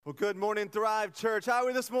Well, good morning, Thrive Church. How are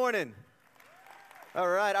we this morning? All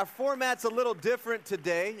right, our format's a little different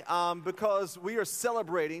today because we are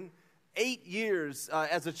celebrating 8 years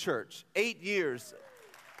as a church. 8 years.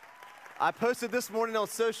 I posted this morning on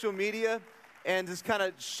social media and just kind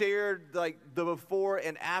of shared like the before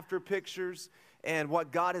and after pictures, and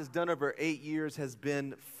what God has done over 8 years has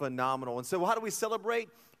been phenomenal. And so how do we celebrate?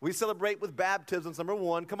 We celebrate with baptisms, number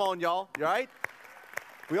one. Come on, y'all. You all right?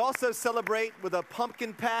 We also celebrate with a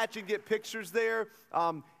pumpkin patch. You can get pictures there.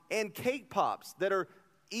 And cake pops that are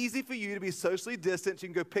easy for you to be socially distanced. You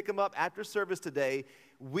can go pick them up after service today.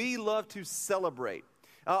 We love to celebrate.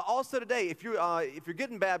 Also today, if you're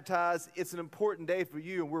getting baptized, it's an important day for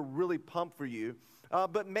you, and we're really pumped for you.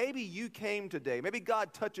 But maybe you came today. Maybe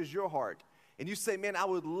God touches your heart, and you say, man, I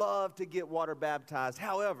would love to get water baptized.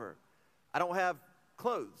 However, I don't have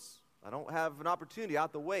clothes. I don't have an opportunity. I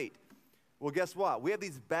have to wait. Well, guess what? We have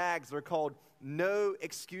these bags that are called no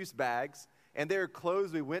excuse bags, and they're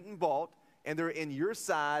clothes we went and bought, and they're in your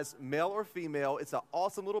size, male or female. It's an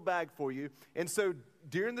awesome little bag for you. And so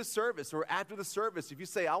during the service or after the service, if you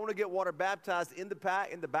say, I want to get water baptized, in the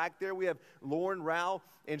back there, we have Lauren Rao,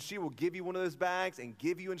 and she will give you one of those bags and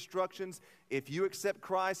give you instructions. If you accept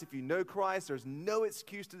Christ, if you know Christ, there's no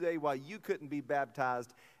excuse today why you couldn't be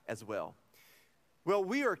baptized as well. Well,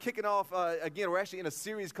 we are kicking off, again, we're actually in a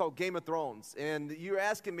series called Game of Thrones. And you're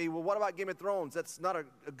asking me, well, what about Game of Thrones? That's not a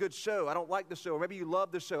good show. I don't like the show. Or maybe you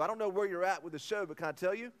love the show. I don't know where you're at with the show, but can I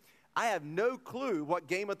tell you? I have no clue what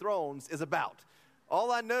Game of Thrones is about.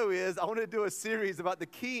 All I know is I wanted to do a series about the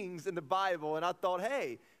kings in the Bible, and I thought,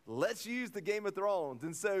 hey, let's use the Game of Thrones.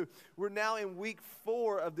 And so we're now in week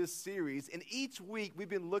 4 of this series, and each week we've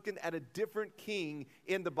been looking at a different king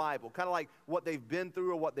in the Bible, kind of like what they've been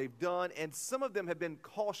through or what they've done, and some of them have been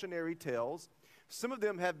cautionary tales. Some of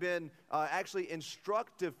them have been actually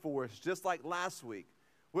instructive for us, just like last week.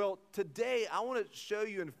 Well, today I want to show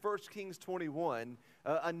you in 1 Kings 21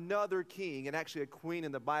 another king and actually a queen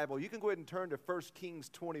in the Bible. You can go ahead and turn to 1 Kings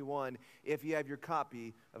 21 if you have your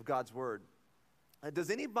copy of God's Word. Does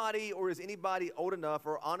anybody or is anybody old enough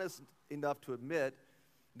or honest enough to admit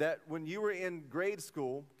that when you were in grade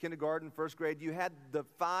school, kindergarten, first grade, you had the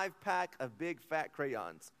 5-pack of big fat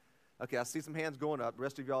crayons? Okay, I see some hands going up. The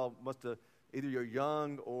rest of y'all must have, either you're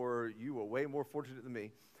young or you were way more fortunate than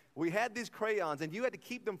me. We had these crayons, and you had to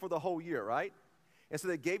keep them for the whole year, right? And so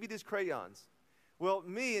they gave you these crayons. Well,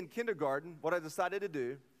 me in kindergarten, what I decided to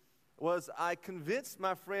do was I convinced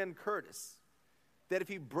my friend Curtis that if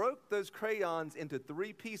he broke those crayons into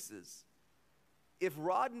 3 pieces, if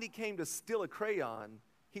Rodney came to steal a crayon,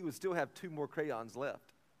 he would still have 2 more crayons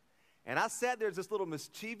left. And I sat there as this little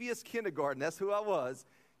mischievous kindergarten, that's who I was,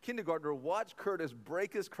 kindergartner, watched Curtis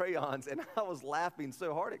break his crayons, and I was laughing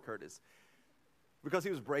so hard at Curtis because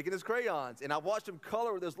he was breaking his crayons. And I watched him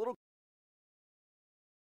color with this little,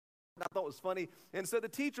 I thought it was funny. And so the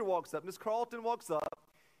teacher walks up, Miss Carlton walks up,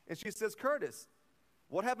 and she says, Curtis,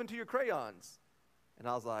 what happened to your crayons? And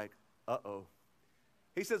I was like, uh-oh.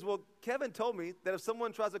 He says, well, Kevin told me that if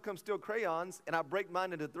someone tries to come steal crayons and I break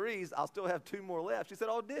mine into 3s, I'll still have 2 more left. She said,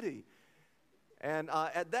 oh, did he? And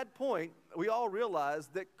at that point, we all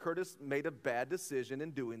realized that Curtis made a bad decision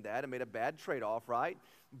in doing that and made a bad trade-off, right?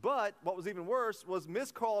 But what was even worse was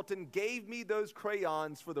Miss Carlton gave me those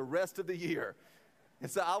crayons for the rest of the year. And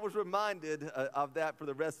so I was reminded of that for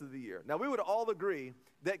the rest of the year. Now, we would all agree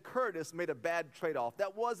that Curtis made a bad trade-off.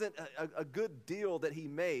 That wasn't a good deal that he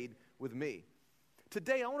made with me.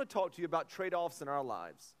 Today, I want to talk to you about trade-offs in our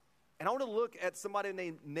lives. And I want to look at somebody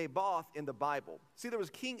named Naboth in the Bible. See, there was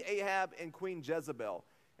King Ahab and Queen Jezebel,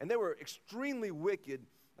 and they were extremely wicked,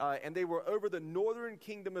 and they were over the northern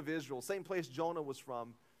kingdom of Israel, same place Jonah was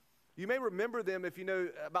from. You may remember them if you know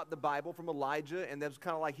about the Bible from Elijah, and that's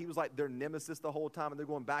kind of like he was like their nemesis the whole time, and they're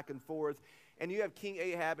going back and forth. And you have King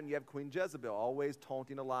Ahab and you have Queen Jezebel, always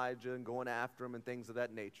taunting Elijah and going after him and things of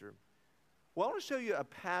that nature. Well, I want to show you a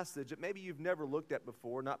passage that maybe you've never looked at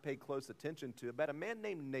before, not paid close attention to, about a man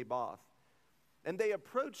named Naboth. And they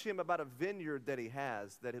approach him about a vineyard that he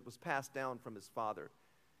has, that it was passed down from his father.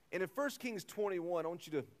 And in 1 Kings 21, I want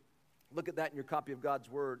you to look at that in your copy of God's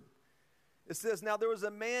Word. It says, now there was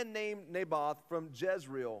a man named Naboth from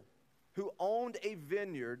Jezreel who owned a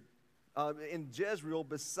vineyard in Jezreel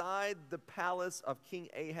beside the palace of King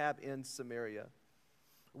Ahab in Samaria.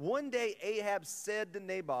 One day Ahab said to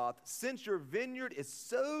Naboth, since your vineyard is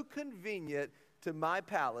so convenient to my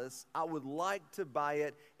palace, I would like to buy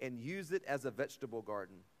it and use it as a vegetable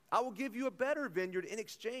garden. I will give you a better vineyard in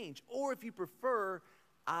exchange, or if you prefer,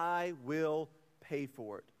 I will pay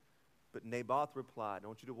for it. But Naboth replied, I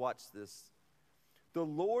want you to watch this. The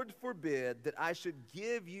Lord forbid that I should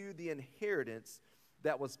give you the inheritance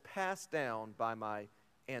that was passed down by my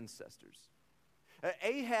ancestors.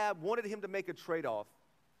 Ahab wanted him to make a trade-off.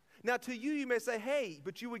 Now, to you, you may say, hey,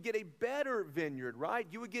 but you would get a better vineyard, right?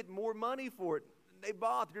 You would get more money for it.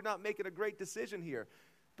 Naboth, you're not making a great decision here.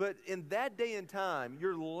 But in that day and time,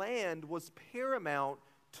 your land was paramount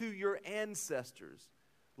to your ancestors.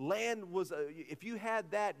 Land was, if you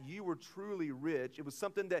had that, you were truly rich. It was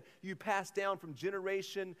something that you passed down from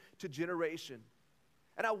generation to generation.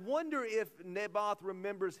 And I wonder if Naboth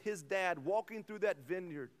remembers his dad walking through that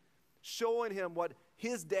vineyard, showing him what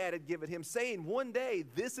his dad had given him, saying, one day,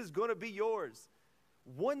 this is going to be yours.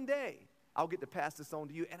 One day, I'll get to pass this on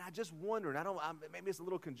to you. And I just wonder, and maybe it's a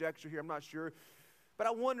little conjecture here, I'm not sure, but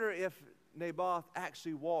I wonder if Naboth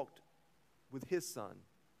actually walked with his son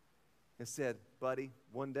and said, buddy,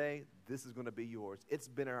 one day, this is going to be yours. It's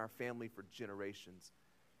been in our family for generations.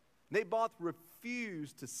 Naboth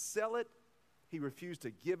refused to sell it, he refused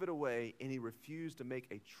to give it away, and he refused to make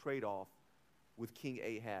a trade-off with King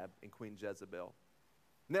Ahab and Queen Jezebel.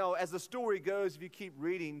 Now, as the story goes, if you keep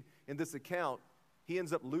reading in this account, he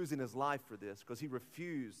ends up losing his life for this because he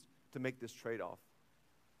refused to make this trade-off.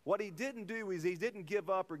 What he didn't do is he didn't give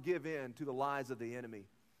up or give in to the lies of the enemy.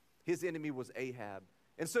 His enemy was Ahab.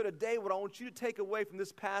 And so today, what I want you to take away from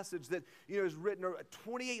this passage that is written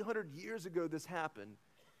 2,800 years ago this happened,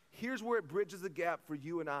 here's where it bridges the gap for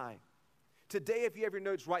you and I. Today, if you have your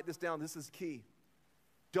notes, write this down. This is key.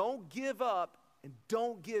 Don't give up and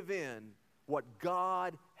don't give in what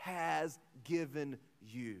God has given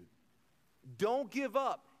you. Don't give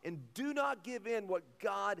up and do not give in what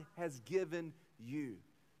God has given you.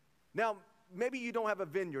 Now, maybe you don't have a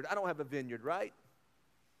vineyard. I don't have a vineyard, right?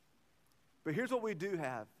 But here's what we do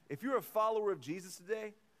have. If you're a follower of Jesus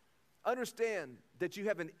today, understand that you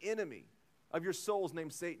have an enemy of your souls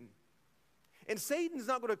named Satan. And Satan's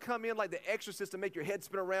not going to come in like the exorcist and make your head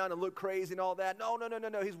spin around and look crazy and all that. No.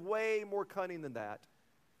 He's way more cunning than that.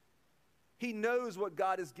 He knows what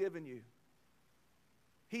God has given you.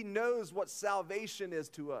 He knows what salvation is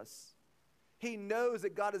to us. He knows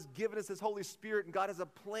that God has given us His Holy Spirit and God has a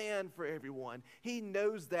plan for everyone. He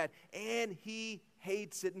knows that and he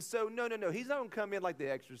hates it. And so, no. He's not going to come in like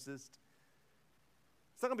the exorcist.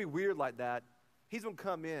 It's not going to be weird like that. He's going to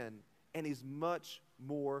come in and he's much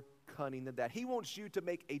more cunning than that. He wants you to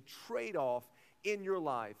make a trade-off in your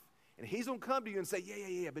life. And he's going to come to you and say,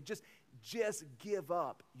 yeah, but just give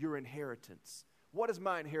up your inheritance. What is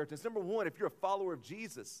my inheritance? Number one, if you're a follower of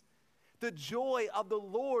Jesus, the joy of the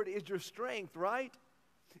Lord is your strength, right?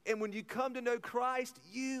 And when you come to know Christ,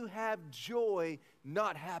 you have joy,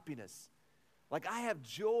 not happiness. Like I have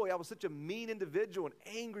joy. I was such a mean individual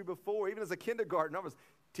and angry before. Even as a kindergartner, I was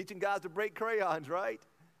teaching guys to break crayons, right?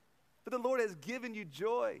 But the Lord has given you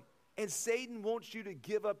joy. And Satan wants you to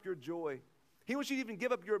give up your joy. He wants you to even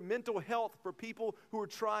give up your mental health for people who are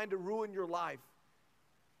trying to ruin your life.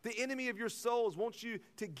 The enemy of your souls wants you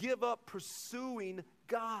to give up pursuing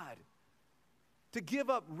God. To give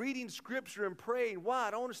up reading Scripture and praying. Why?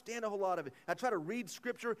 I don't understand a whole lot of it. I try to read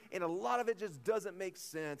Scripture and a lot of it just doesn't make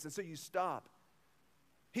sense. And so you stop.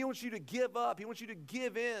 He wants you to give up. He wants you to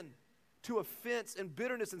give in to offense and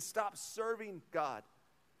bitterness and stop serving God.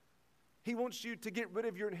 He wants you to get rid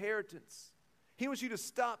of your inheritance. He wants you to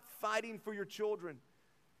stop fighting for your children.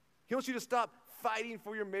 He wants you to stop fighting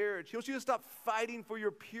for your marriage. He wants you to stop fighting for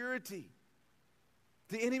your purity.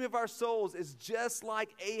 The enemy of our souls is just like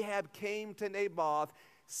Ahab came to Naboth.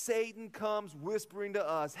 Satan comes whispering to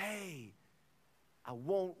us, hey, I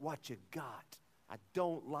want what you got. I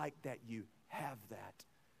don't like that you have that.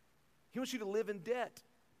 He wants you to live in debt.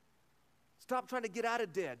 Stop trying to get out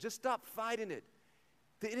of debt. Just stop fighting it.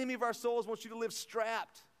 The enemy of our souls wants you to live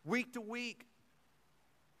strapped, week to week,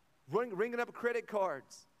 ringing up credit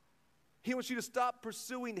cards. He wants you to stop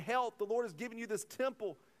pursuing health. The Lord has given you this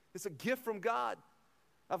temple. It's a gift from God.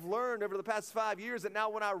 I've learned over the past 5 years that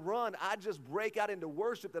now when I run, I just break out into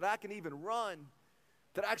worship, that I can even run,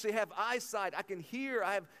 that I actually have eyesight. I can hear.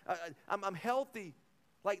 I'm healthy.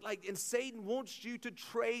 And Satan wants you to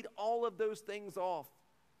trade all of those things off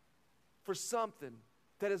for something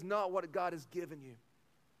that is not what God has given you.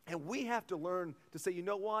 And we have to learn to say, you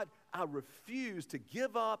know what? I refuse to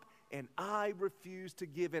give up and I refuse to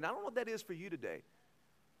give in. I don't know what that is for you today.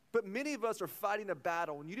 But many of us are fighting a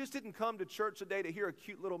battle. And you just didn't come to church today to hear a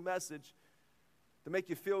cute little message to make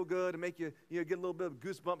you feel good, to make you, get a little bit of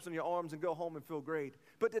goosebumps on your arms and go home and feel great.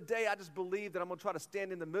 But today I just believe that I'm going to try to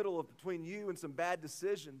stand in the middle between you and some bad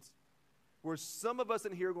decisions, where some of us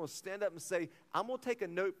in here are going to stand up and say, I'm going to take a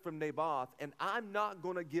note from Naboth, and I'm not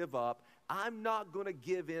going to give up. I'm not going to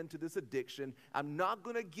give in to this addiction. I'm not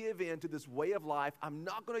going to give in to this way of life. I'm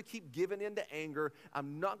not going to keep giving in to anger.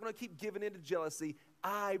 I'm not going to keep giving in to jealousy.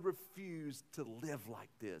 I refuse to live like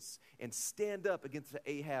this and stand up against the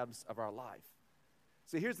Ahabs of our life.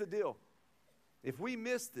 So here's the deal. If we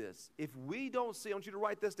miss this, if we don't see, I want you to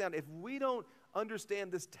write this down, if we don't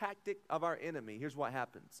understand this tactic of our enemy, here's what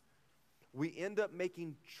happens. We end up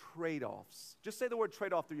making trade-offs. Just say the word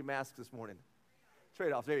trade-off through your mask this morning.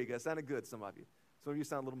 Trade-offs, there you go. Sounded good, some of you. Some of you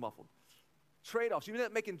sound a little muffled. Trade-offs. You end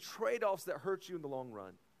up making trade-offs that hurt you in the long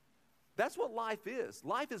run. That's what life is.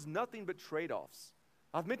 Life is nothing but trade-offs.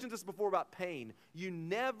 I've mentioned this before about pain. You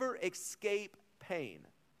never escape pain.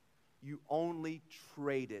 You only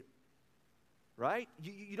trade it. Right?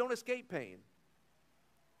 You don't escape pain.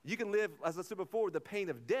 You can live, as I said before, with the pain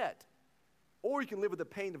of debt, or you can live with the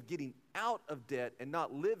pain of getting out of debt and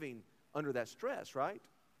not living under that stress, right?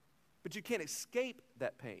 But you can't escape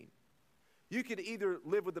that pain. You could either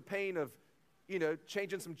live with the pain of,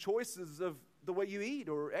 changing some choices of the way you eat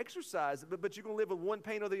or exercise, but you're going to live with one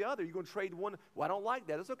pain or the other. You're going to trade one. Well, I don't like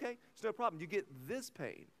that. It's okay. It's no problem. You get this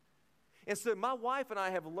pain. And so my wife and I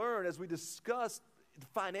have learned as we discuss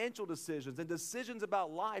financial decisions and decisions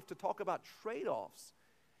about life to talk about trade-offs.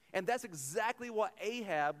 And that's exactly what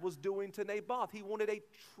Ahab was doing to Naboth. He wanted a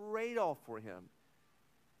trade-off for him.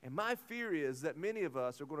 And my fear is that many of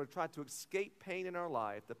us are going to try to escape pain in our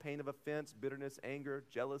life, the pain of offense, bitterness, anger,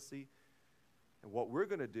 jealousy. And what we're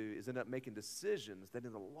going to do is end up making decisions that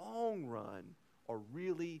in the long run are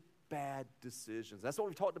really bad decisions. That's what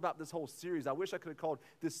we've talked about this whole series. I wish I could have called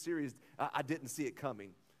this series, I Didn't See It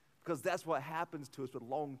Coming. Because that's what happens to us with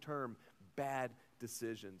long-term bad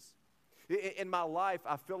decisions. In my life,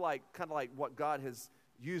 I feel like kind of like what God has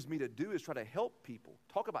used me to do is try to help people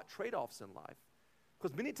talk about trade-offs in life.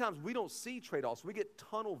 Because many times we don't see trade-offs. We get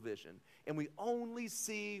tunnel vision, and we only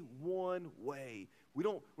see one way.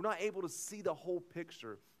 We're not able to see the whole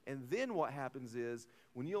picture. And then what happens is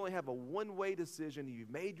when you only have a one-way decision and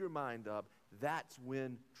you've made your mind up, that's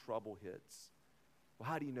when trouble hits. Well,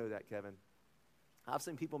 how do you know that, Kevin? I've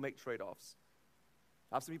seen people make trade-offs.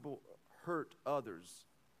 I've seen people hurt others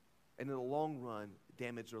and in the long run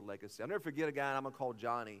damage their legacy. I'll never forget a guy I'm going to call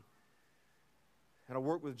Johnny. And I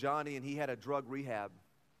worked with Johnny, and he had a drug rehab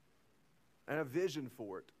and a vision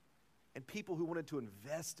for it. And people who wanted to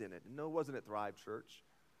invest in it. No, it wasn't at Thrive Church.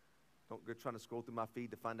 Don't go trying to scroll through my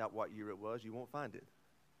feed to find out what year it was. You won't find it.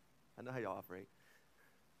 I know how y'all operate.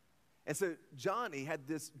 And so Johnny had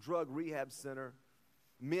this drug rehab center.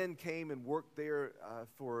 Men came and worked there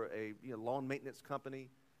for a lawn maintenance company,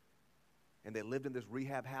 and they lived in this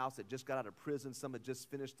rehab house that just got out of prison. Some had just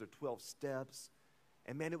finished their 12 steps.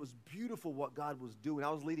 And man, it was beautiful what God was doing. I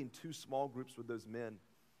was leading 2 small groups with those men,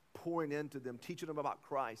 pouring into them, teaching them about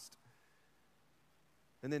Christ.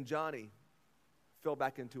 And then Johnny fell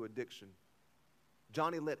back into addiction.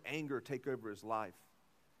 Johnny let anger take over his life.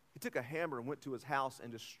 He took a hammer and went to his house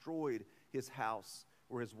and destroyed his house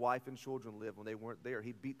where his wife and children lived when they weren't there.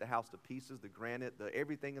 He beat the house to pieces, the granite,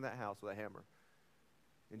 everything in that house with a hammer.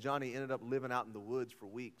 And Johnny ended up living out in the woods for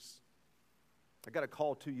weeks. I got a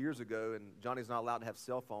call 2 years ago, and Johnny's not allowed to have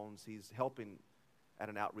cell phones. He's helping at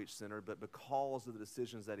an outreach center, but because of the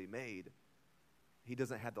decisions that he made, he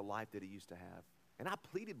doesn't have the life that he used to have. And I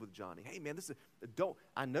pleaded with Johnny, hey man,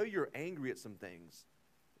 I know you're angry at some things.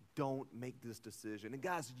 Don't make this decision. And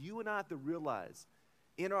guys, you and I have to realize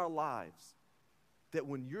in our lives that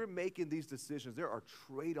when you're making these decisions, there are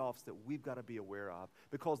trade-offs that we've got to be aware of,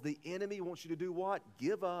 because the enemy wants you to do what?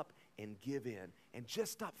 Give up and give in and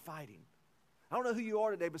just stop fighting. I don't know who you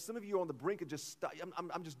are today, but some of you are on the brink of just stop.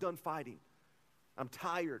 I'm just done fighting. I'm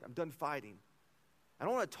tired. I'm done fighting. I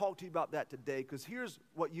don't want to talk to you about that today, because here's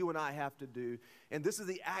what you and I have to do, and this is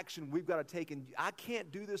the action we've got to take. And I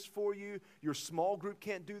can't do this for you. Your small group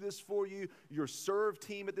can't do this for you. Your serve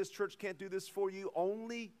team at this church can't do this for you.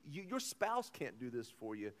 Only you, your spouse can't do this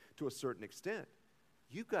for you to a certain extent.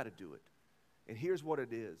 You've got to do it. And here's what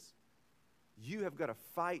it is. You have got to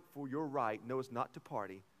fight for your right. No, it's not to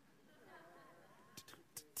party.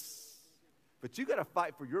 But you got to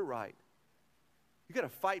fight for your right. You got to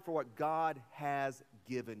fight for what God has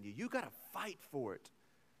given you. You got to fight for it.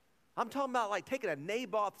 I'm talking about like taking a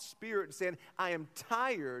Naboth spirit and saying, I am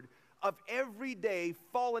tired of every day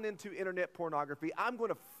falling into internet pornography. I'm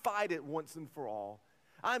going to fight it once and for all.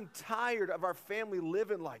 I'm tired of our family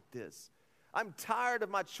living like this. I'm tired of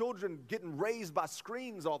my children getting raised by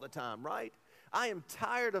screens all the time, right? I am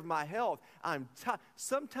tired of my health.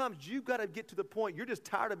 Sometimes you've got to get to the point you're just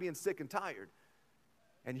tired of being sick and tired.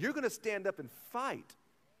 And you're going to stand up and fight.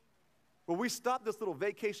 Well, we stop this little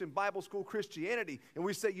vacation Bible school Christianity and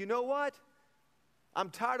we say, you know what? I'm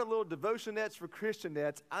tired of little devotionettes for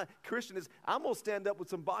Christianettes. I'm going to stand up with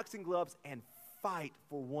some boxing gloves and fight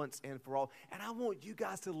for once and for all. And I want you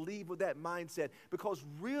guys to leave with that mindset, because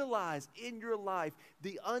realize in your life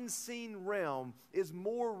the unseen realm is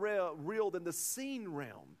more real than the seen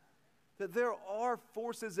realm. That there are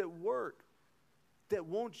forces at work that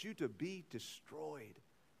want you to be destroyed.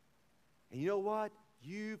 And you know what?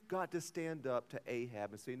 You've got to stand up to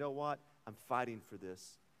Ahab and say, you know what? I'm fighting for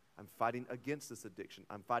this. I'm fighting against this addiction.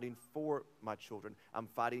 I'm fighting for my children. I'm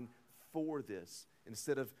fighting for this.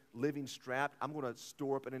 Instead of living strapped, I'm going to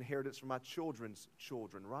store up an inheritance for my children's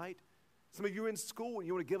children, right? Some of you are in school and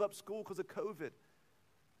you want to give up school because of COVID.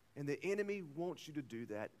 And the enemy wants you to do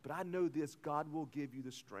that. But I know this, God will give you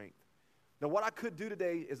the strength. Now, what I could do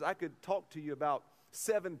today is I could talk to you about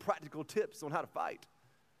 7 practical tips on how to fight.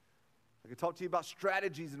 I could talk to you about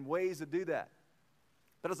strategies and ways to do that.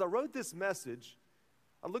 But as I wrote this message,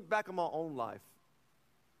 I looked back on my own life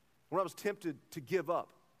when I was tempted to give up.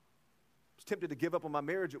 I was tempted to give up on my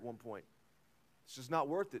marriage at one point. It's just not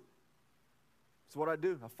worth it. So what I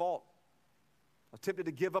do? I fought. I was tempted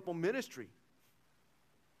to give up on ministry.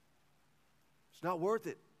 It's not worth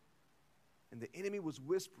it. And the enemy was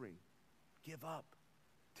whispering, give up.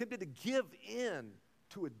 Tempted to give in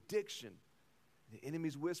to addiction. The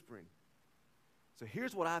enemy's whispering. So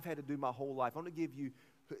here's what I've had to do my whole life. I'm going to give you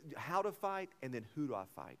how to fight and then who do I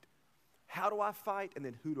fight. How do I fight and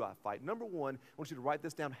then who do I fight? Number one, I want you to write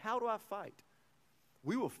this down. How do I fight?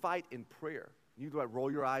 We will fight in prayer. You do roll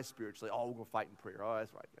your eyes spiritually. Oh, we're going to fight in prayer. Oh,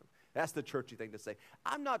 that's right. That's the churchy thing to say.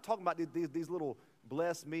 I'm not talking about these little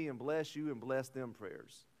bless me and bless you and bless them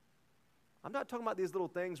prayers. I'm not talking about these little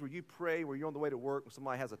things where you pray where you're on the way to work and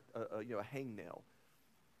somebody has a hangnail.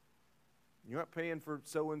 You're not praying for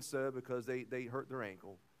so-and-so because they hurt their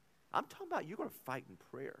ankle. I'm talking about you're going to fight in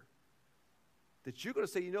prayer. That you're going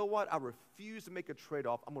to say, you know what? I refuse to make a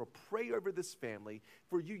trade-off. I'm going to pray over this family.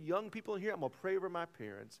 For you young people in here, I'm going to pray over my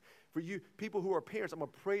parents. For you people who are parents, I'm going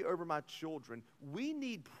to pray over my children. We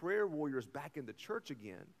need prayer warriors back in the church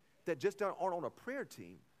again that just aren't on a prayer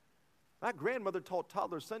team. My grandmother taught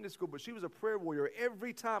toddler Sunday school, but she was a prayer warrior.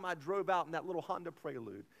 Every time I drove out in that little Honda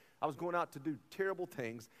Prelude, I was going out to do terrible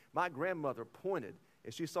things. My grandmother pointed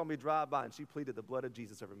as she saw me drive by and she pleaded the blood of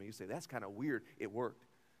Jesus over me. You say, that's kind of weird. It worked.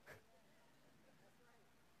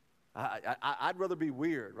 I'd rather be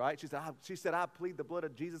weird, right? She said, I plead the blood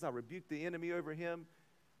of Jesus. I rebuke the enemy over him.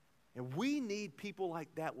 And we need people like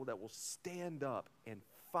that will stand up and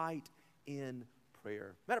fight in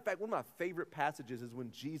prayer. Matter of fact, one of my favorite passages is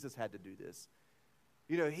when Jesus had to do this.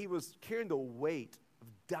 You know, he was carrying the weight of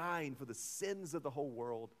dying for the sins of the whole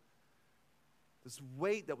world. This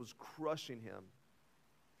weight that was crushing him.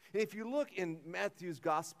 And if you look in Matthew's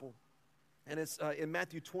gospel, and it's in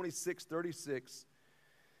Matthew 26:36,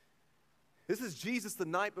 this is Jesus the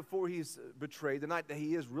night before he's betrayed, the night that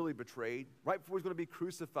he is really betrayed, right before he's going to be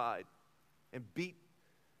crucified and beat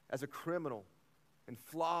as a criminal and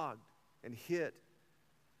flogged and hit.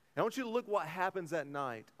 And I want you to look what happens that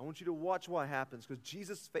night. I want you to watch what happens, because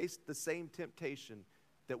Jesus faced the same temptation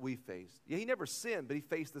that we faced. Yeah, he never sinned, but he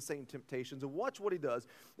faced the same temptations. And watch what he does.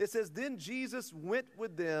 It says, then Jesus went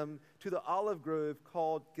with them to the olive grove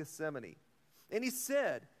called Gethsemane. And he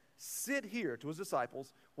said, sit here, to his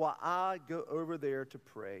disciples, while I go over there to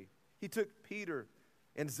pray. He took Peter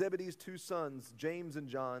and Zebedee's 2 sons, James and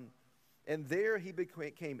John, and there he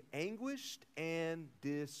became anguished and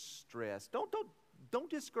distressed. Don't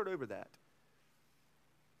just skirt over that.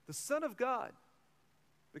 The Son of God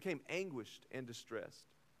became anguished and distressed.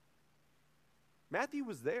 Matthew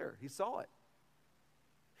was there. He saw it.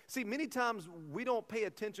 See, many times we don't pay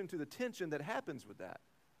attention to the tension that happens with that.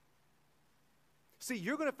 See,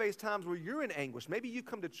 you're going to face times where you're in anguish. Maybe you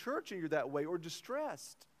come to church and you're that way, or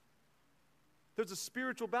distressed. There's a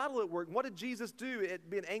spiritual battle at work. What did Jesus do at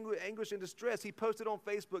being anguish and distress? He posted on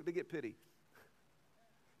Facebook to get pity.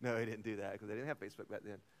 No, he didn't do that because they didn't have Facebook back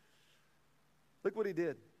then. Look what he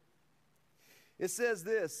did. It says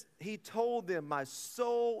this, he told them, my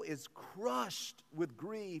soul is crushed with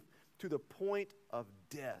grief to the point of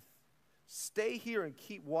death. Stay here and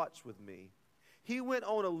keep watch with me. He went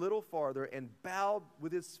on a little farther and bowed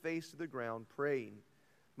with his face to the ground, praying,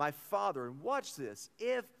 my Father, and watch this,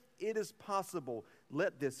 if it is possible,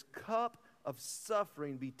 let this cup of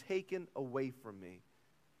suffering be taken away from me.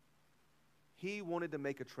 He wanted to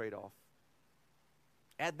make a trade-off.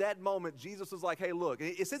 At that moment, Jesus was like, hey, look,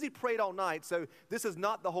 it says he prayed all night, so this is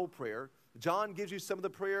not the whole prayer. John gives you some of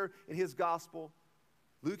the prayer in his gospel.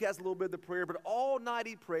 Luke has a little bit of the prayer, but all night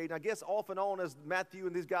he prayed. And I guess off and on as Matthew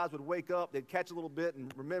and these guys would wake up, they'd catch a little bit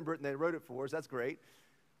and remember it, and they wrote it for us. That's great.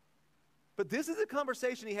 But this is a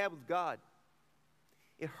conversation he had with God.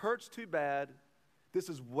 it hurts too bad. This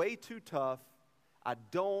is way too tough. I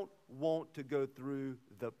don't want to go through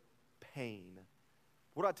the pain.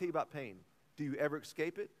 What do I tell you about pain? Do you ever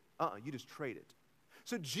escape it? You just trade it.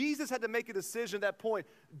 So Jesus had to make a decision at that point.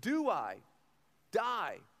 Do I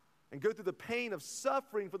die and go through the pain of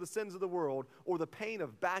suffering for the sins of the world, or the pain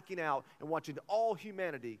of backing out and watching all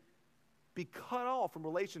humanity be cut off from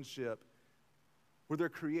relationship with their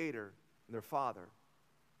Creator and their Father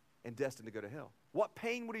and destined to go to hell? What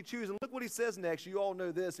pain would he choose? And look what he says next. You all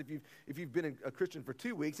know this if you've been a Christian for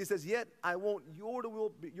 2 weeks. He says, yet I want your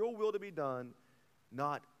will to be done,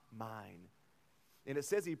 not mine. And it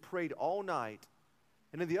says he prayed all night.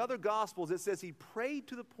 And in the other Gospels, it says he prayed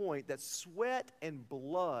to the point that sweat and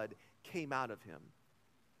blood came out of him.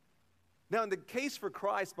 Now, in The Case for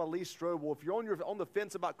Christ by Lee Strobel, if you're on the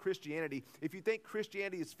fence about Christianity, if you think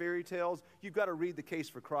Christianity is fairy tales, you've got to read The Case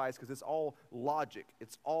for Christ, because it's all logic,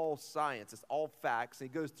 it's all science, it's all facts. And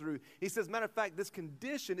he goes through, he says, matter of fact, this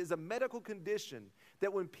condition is a medical condition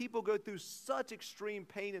that when people go through such extreme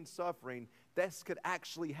pain and suffering, this could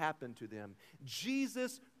actually happen to them.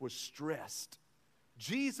 Jesus was stressed.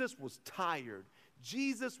 Jesus was tired.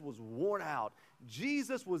 Jesus was worn out.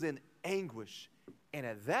 Jesus was in anguish. And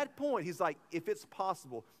at that point, he's like, if it's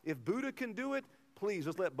possible, if Buddha can do it, please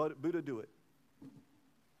just let Buddha do it.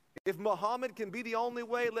 If Muhammad can be the only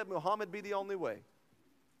way, let Muhammad be the only way.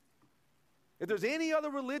 If there's any other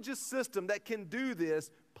religious system that can do this,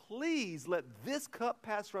 please let this cup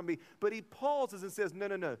pass from me. But he pauses and says,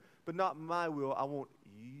 no, but not my will. I want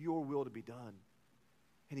your will to be done.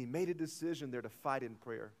 And he made a decision there to fight in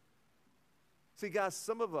prayer. See, guys,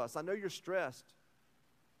 some of us, I know you're stressed.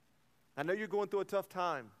 I know you're going through a tough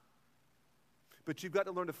time. But you've got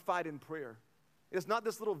to learn to fight in prayer. It's not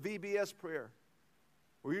this little VBS prayer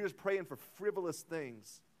where you're just praying for frivolous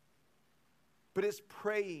things. But it's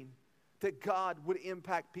praying that God would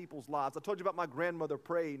impact people's lives. I told you about my grandmother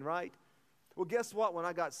praying, right? Well, guess what? When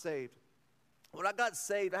I got saved,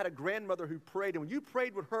 I had a grandmother who prayed. And when you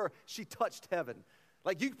prayed with her, she touched heaven.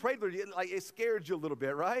 Like you prayed with her, like it scared you a little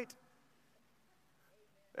bit, right?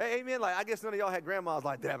 Amen. Like I guess none of y'all had grandmas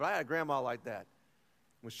like that, but I had a grandma like that.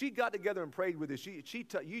 When she got together and prayed with you,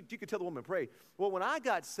 you could tell the woman prayed. Well, when I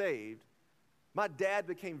got saved, my dad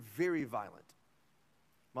became very violent.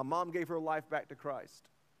 My mom gave her life back to Christ.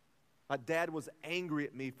 My dad was angry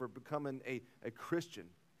at me for becoming a Christian.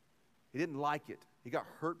 He didn't like it. He got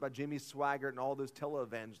hurt by Jimmy Swaggart and all those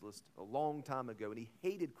televangelists a long time ago, and he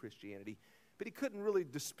hated Christianity. But he couldn't really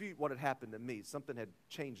dispute what had happened to me. Something had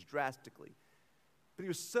changed drastically. But he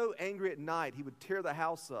was so angry at night, he would tear the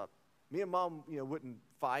house up. Me and Mom, wouldn't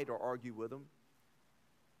fight or argue with him.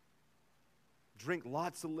 Drink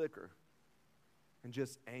lots of liquor and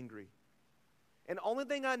just angry. And the only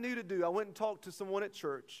thing I knew to do, I went and talked to someone at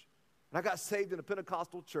church. And I got saved in a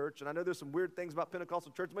Pentecostal church. And I know there's some weird things about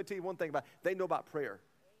Pentecostal church. Let me tell you one thing about it. They know about prayer.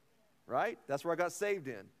 Right? That's where I got saved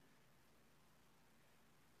in.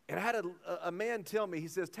 And I had a man tell me, he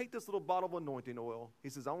says, take this little bottle of anointing oil. He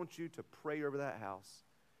says, I want you to pray over that house.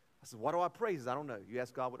 I said, what do I pray? He says, I don't know. You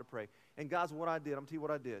ask God what to pray. And guys, what I did, I'm going to tell you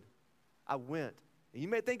what I did. I went. And you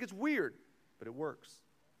may think it's weird, but it works.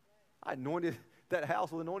 I anointed that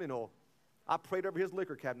house with anointing oil. I prayed over his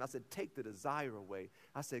liquor cabinet. I said, take the desire away.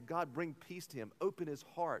 I said, God, bring peace to him. Open his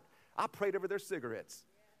heart. I prayed over their cigarettes.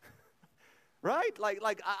 Right?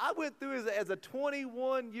 Like I went through as a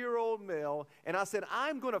 21-year-old male, and I said,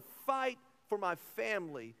 I'm going to fight for my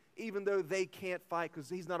family, even though they can't fight because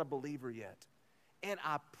he's not a believer yet. And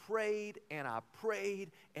I prayed, and I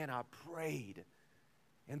prayed, and I prayed.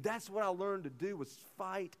 And that's what I learned to do, was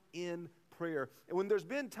fight in prayer. And when there's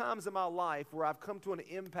been times in my life where I've come to an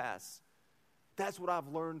impasse, that's what I've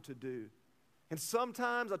learned to do. And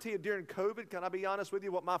sometimes, I'll tell you, during COVID, can I be honest with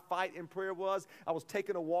you, what my fight in prayer was? I was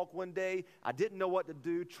taking a walk one day. I didn't know what to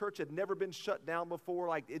do. Church had never been shut down before.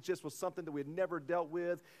 Like, it just was something that we had never dealt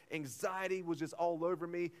with. Anxiety was just all over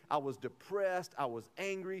me. I was depressed. I was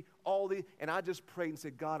angry. And I just prayed and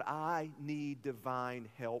said, God, I need divine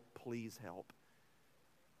help. Please help.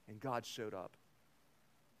 And God showed up.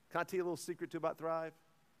 Can I tell you a little secret too about Thrive?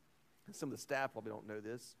 And some of the staff probably don't know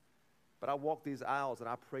this. But I walk these aisles and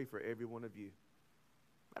I pray for every one of you.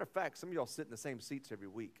 Matter of fact, some of y'all sit in the same seats every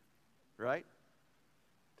week, right?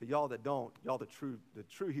 To y'all that don't, y'all the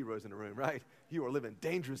true heroes in the room, right? You are living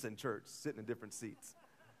dangerous in church, sitting in different seats.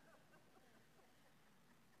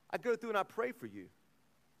 I go through and I pray for you.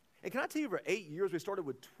 And can I tell you, for 8 years, we started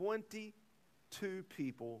with 22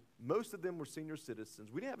 people. Most of them were senior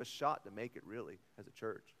citizens. We didn't have a shot to make it, really, as a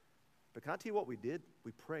church. But can I tell you what we did?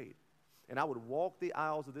 We prayed. And I would walk the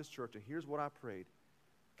aisles of this church, and here's what I prayed.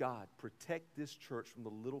 God, protect this church from the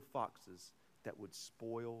little foxes that would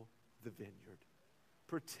spoil the vineyard.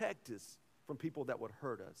 Protect us from people that would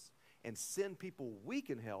hurt us, and send people we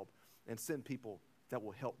can help, and send people that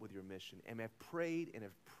will help with your mission. And have prayed and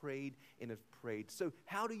have prayed and have prayed. So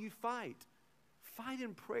how do you fight? Fight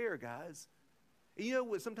in prayer, guys. You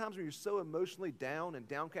know, sometimes when you're so emotionally down and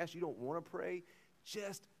downcast, you don't want to pray.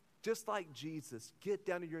 Just like Jesus, get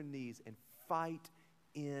down to your knees and fight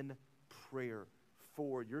in prayer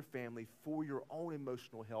for your family, for your own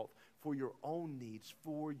emotional health, for your own needs,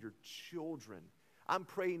 for your children. I'm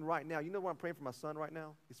praying right now. You know what I'm praying for my son right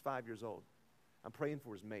now? He's 5 years old. I'm praying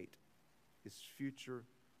for his mate, his future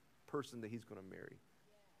person that he's going to marry.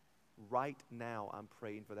 Right now, I'm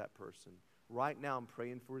praying for that person. Right now, I'm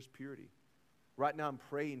praying for his purity. Right now, I'm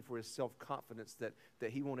praying for his self-confidence that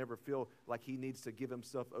he won't ever feel like he needs to give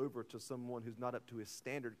himself over to someone who's not up to his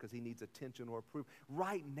standard because he needs attention or approval.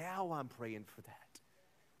 Right now, I'm praying for that.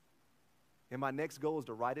 And my next goal is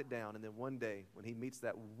to write it down, and then one day, when he meets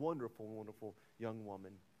that wonderful, wonderful young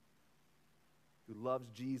woman who loves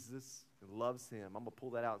Jesus and loves him, I'm going to pull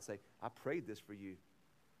that out and say, I prayed this for you.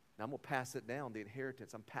 Now I'm going to pass it down, the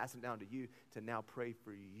inheritance. I'm passing it down to you to now pray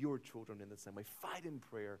for your children in the same way. Fight in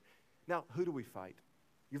prayer. Now, who do we fight?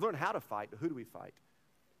 You've learned how to fight, but who do we fight?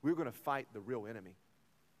 We're going to fight the real enemy.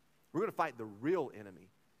 We're going to fight the real enemy.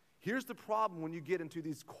 Here's the problem when you get into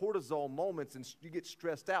these cortisol moments and you get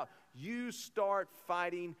stressed out. You start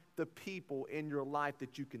fighting the people in your life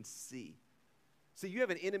that you can see. See, you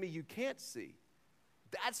have an enemy you can't see.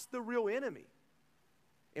 That's the real enemy.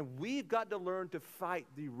 And we've got to learn to fight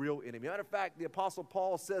the real enemy. Matter of fact, the Apostle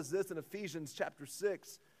Paul says this in Ephesians chapter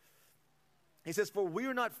 6. He says, for we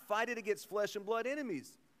are not fighting against flesh and blood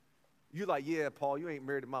enemies. You're like, yeah, Paul, you ain't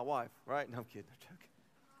married to my wife, right? No, I'm kidding.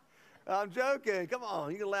 I'm joking. Come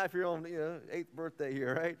on. You can laugh here on 8th birthday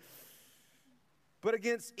here, right? But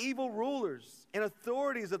against evil rulers and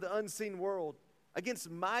authorities of the unseen world, against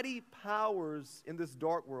mighty powers in this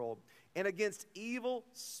dark world, and against evil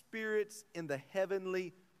spirits in the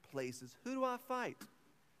heavenly places. Who do I fight?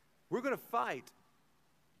 We're going to fight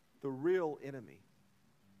the real enemy.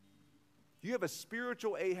 You have a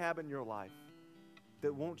spiritual Ahab in your life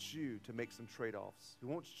that wants you to make some trade-offs, who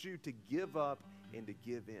wants you to give up and to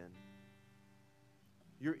give in.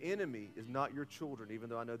 Your enemy is not your children, even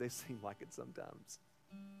though I know they seem like it sometimes.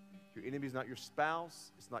 Your enemy is not your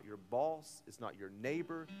spouse, it's not your boss, it's not your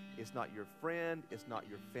neighbor, it's not your friend, it's not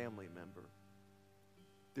your family member.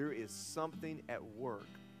 There is something at work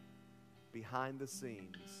behind the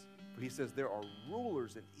scenes. He says there are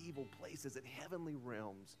rulers in evil places in heavenly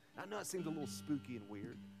realms. I know it seems a little spooky and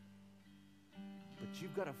weird, but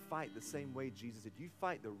you've got to fight the same way Jesus did. You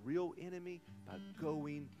fight the real enemy by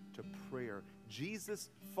going to prayer. Jesus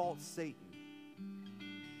fought Satan.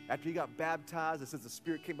 After he got baptized, it says the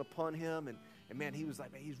Spirit came upon him, and man, he was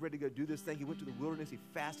like, man, he's ready to go do this thing. He went to the wilderness. He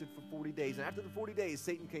fasted for 40 days. And after the 40 days,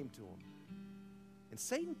 Satan came to him. And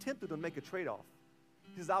Satan tempted him to make a trade-off.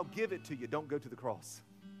 He says, I'll give it to you. Don't go to the cross.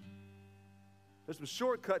 There's some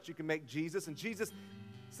shortcuts you can make, Jesus. And Jesus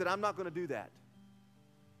said, I'm not going to do that.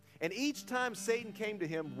 And each time Satan came to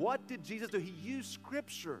him, what did Jesus do? He used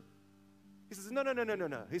Scripture. He says, no.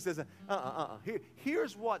 He says,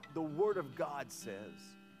 Here's what the Word of God says.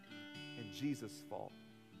 And Jesus fought.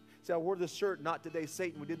 See, I wore this shirt, Not Today,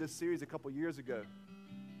 Satan. We did this series a couple years ago.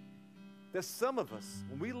 There's some of us,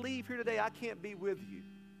 when we leave here today, I can't be with you.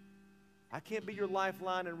 I can't be your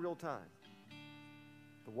lifeline in real time.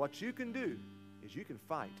 But what you can do is you can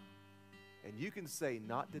fight. And you can say,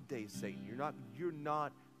 not today, Satan. You're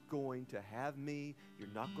not going to have me. You're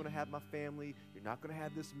not going to have my family. You're not going to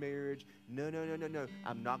have this marriage. No.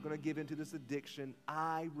 I'm not going to give into this addiction.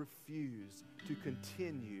 I refuse to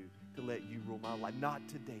continue to let you rule my life. Not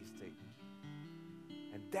today, Satan.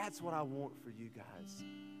 And that's what I want for you guys,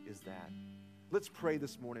 is that. Let's pray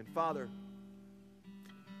this morning. Father,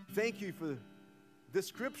 thank you for this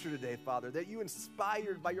scripture today, Father, that you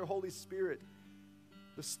inspired by your Holy Spirit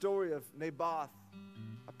the story of Naboth.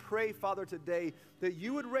 I pray, Father, today that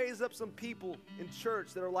you would raise up some people in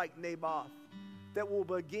church that are like Naboth, that will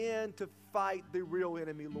begin to fight the real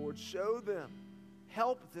enemy, Lord. Show them,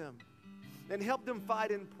 help them, and help them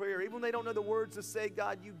fight in prayer. Even when they don't know the words to say,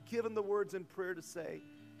 God, you give them the words in prayer to say.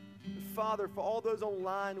 And Father, for all those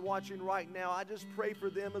online watching right now, I just pray for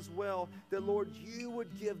them as well, that, Lord, you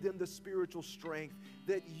would give them the spiritual strength,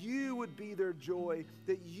 that you would be their joy,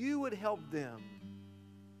 that you would help them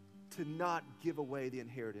to not give away the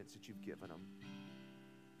inheritance that you've given them.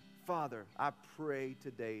 Father, I pray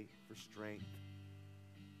today for strength.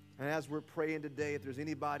 And as we're praying today, if there's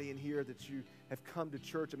anybody in here that you have come to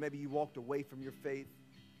church and maybe you walked away from your faith,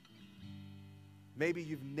 Maybe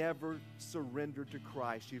you've never surrendered to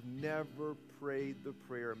Christ. You've never prayed the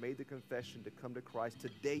prayer, made the confession to come to Christ.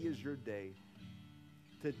 Today is your day.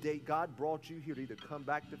 Today, God brought you here to either come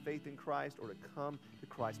back to faith in Christ or to come to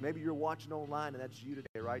Christ. Maybe you're watching online and that's you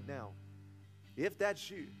today, right now. If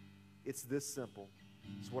that's you, it's this simple.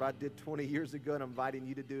 It's what I did 20 years ago, and I'm inviting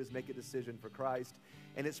you to do is make a decision for Christ.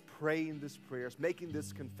 And it's praying this prayer. It's making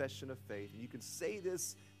this confession of faith. And you can say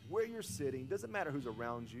this where you're sitting. Doesn't matter who's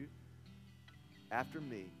around you. After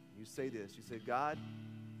me, you say this. You say, God,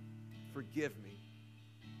 forgive me,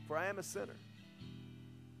 for I am a sinner.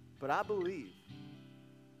 But I believe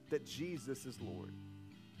that Jesus is Lord.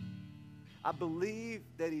 I believe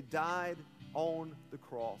that he died on the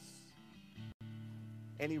cross.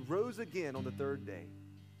 And he rose again on the third day.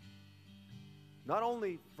 Not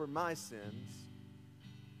only for my sins,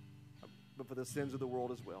 but for the sins of the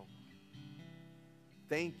world as well.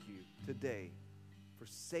 Thank you today for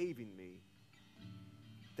saving me.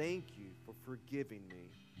 Thank you for forgiving me.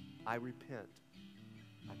 I repent.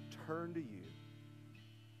 I turn to you.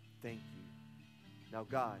 Thank you. Now,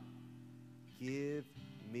 God, give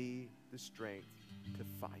me the strength to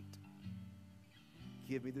fight.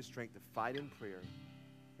 Give me the strength to fight in prayer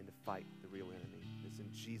and to fight the real enemy. It's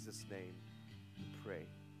in Jesus' name we pray.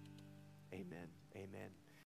 Amen. Amen.